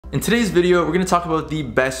In today's video, we're going to talk about the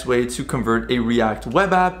best way to convert a React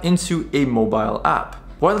web app into a mobile app.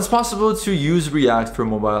 While it's possible to use React for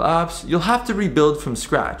mobile apps, you'll have to rebuild from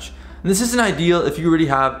scratch. And this isn't ideal if you already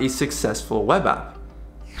have a successful web app.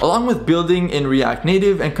 Along with building in React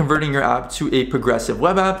Native and converting your app to a progressive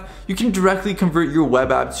web app, you can directly convert your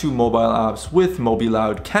web app to mobile apps with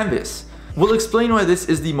MobiLoud Canvas. We'll explain why this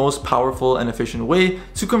is the most powerful and efficient way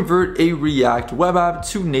to convert a React web app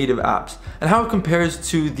to native apps and how it compares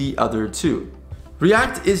to the other two.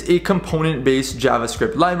 React is a component-based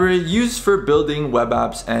JavaScript library used for building web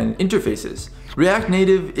apps and interfaces. React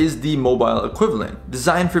Native is the mobile equivalent,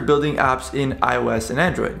 designed for building apps in iOS and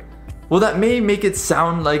Android. While that may make it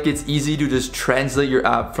sound like it's easy to just translate your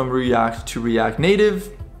app from React to React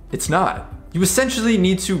Native, it's not. You essentially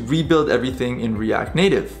need to rebuild everything in React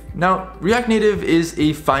Native. Now, React Native is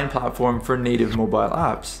a fine platform for native mobile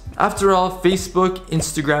apps. After all, Facebook,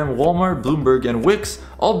 Instagram, Walmart, Bloomberg, and Wix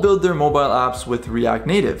all build their mobile apps with React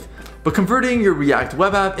Native. But converting your React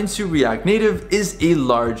web app into React Native is a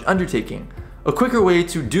large undertaking. A quicker way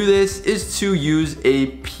to do this is to use a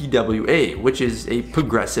PWA, which is a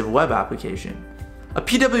progressive web application. A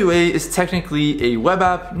PWA is technically a web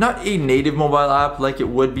app, not a native mobile app like it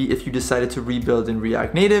would be if you decided to rebuild in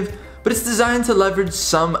React Native, but it's designed to leverage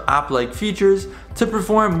some app-like features to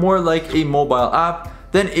perform more like a mobile app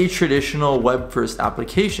than a traditional web-first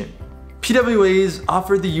application. PWAs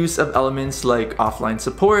offer the use of elements like offline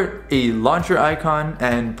support, a launcher icon,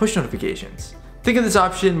 and push notifications. Think of this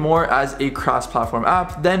option more as a cross-platform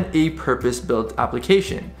app than a purpose-built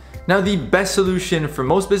application. Now, the best solution for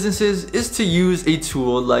most businesses is to use a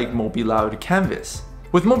tool like MobiLoud Canvas.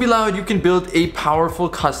 With MobiLoud, you can build a powerful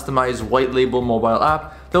customized white label mobile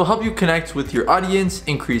app that will help you connect with your audience,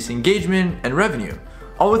 increase engagement, and revenue.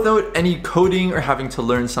 All without any coding or having to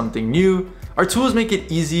learn something new. Our tools make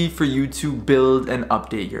it easy for you to build and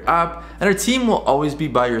update your app, and our team will always be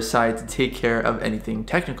by your side to take care of anything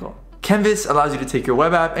technical. Canvas allows you to take your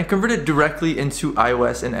web app and convert it directly into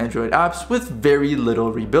iOS and Android apps with very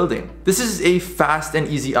little rebuilding. This is a fast and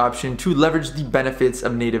easy option to leverage the benefits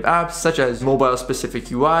of native apps such as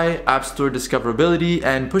mobile-specific UI, App Store discoverability,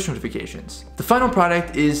 and push notifications. The final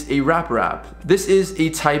product is a Wrapwrap. This is a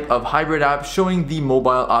type of hybrid app showing the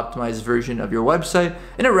mobile-optimized version of your website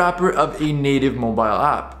in a wrapper of a native mobile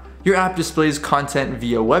app. Your app displays content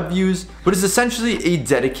via web views, but is essentially a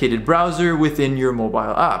dedicated browser within your mobile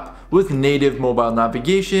app, with native mobile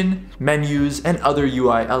navigation, menus, and other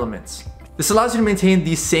UI elements. This allows you to maintain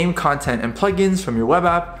the same content and plugins from your web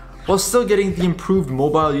app while still getting the improved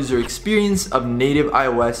mobile user experience of native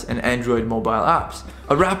iOS and Android mobile apps.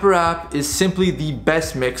 A wrapper app is simply the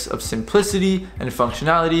best mix of simplicity and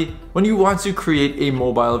functionality when you want to create a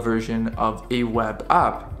mobile version of a web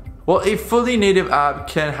app. While a fully native app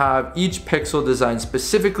can have each pixel designed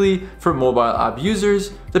specifically for mobile app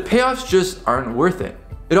users, the payoffs just aren't worth it.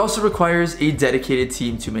 It also requires a dedicated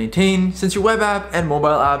team to maintain, since your web app and mobile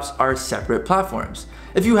apps are separate platforms.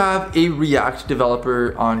 If you have a React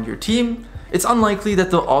developer on your team, it's unlikely that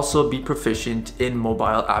they'll also be proficient in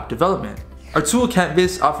mobile app development. Our tool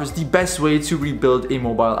Canvas offers the best way to rebuild a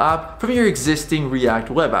mobile app from your existing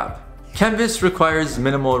React web app. Canvas requires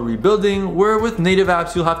minimal rebuilding, where with native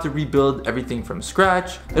apps you'll have to rebuild everything from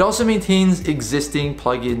scratch. It also maintains existing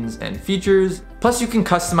plugins and features. Plus, you can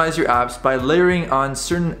customize your apps by layering on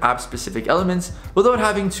certain app-specific elements without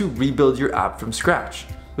having to rebuild your app from scratch.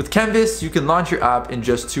 With Canvas, you can launch your app in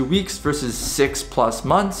just 2 weeks versus 6+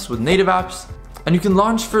 months with native apps, and you can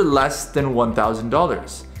launch for less than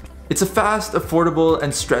 $1,000. It's a fast, affordable,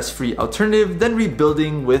 and stress-free alternative than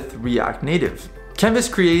rebuilding with React Native. Canvas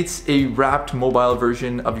creates a wrapped mobile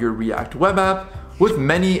version of your React web app with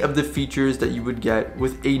many of the features that you would get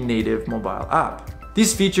with a native mobile app.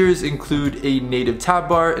 These features include a native tab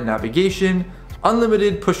bar and navigation,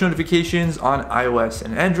 unlimited push notifications on iOS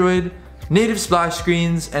and Android, native splash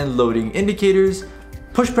screens and loading indicators,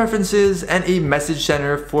 push preferences, and a message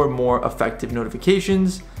center for more effective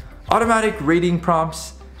notifications, automatic rating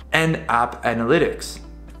prompts, and app analytics.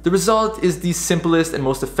 The result is the simplest and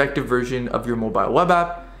most effective version of your mobile web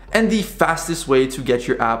app and the fastest way to get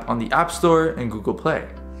your app on the App Store and Google Play.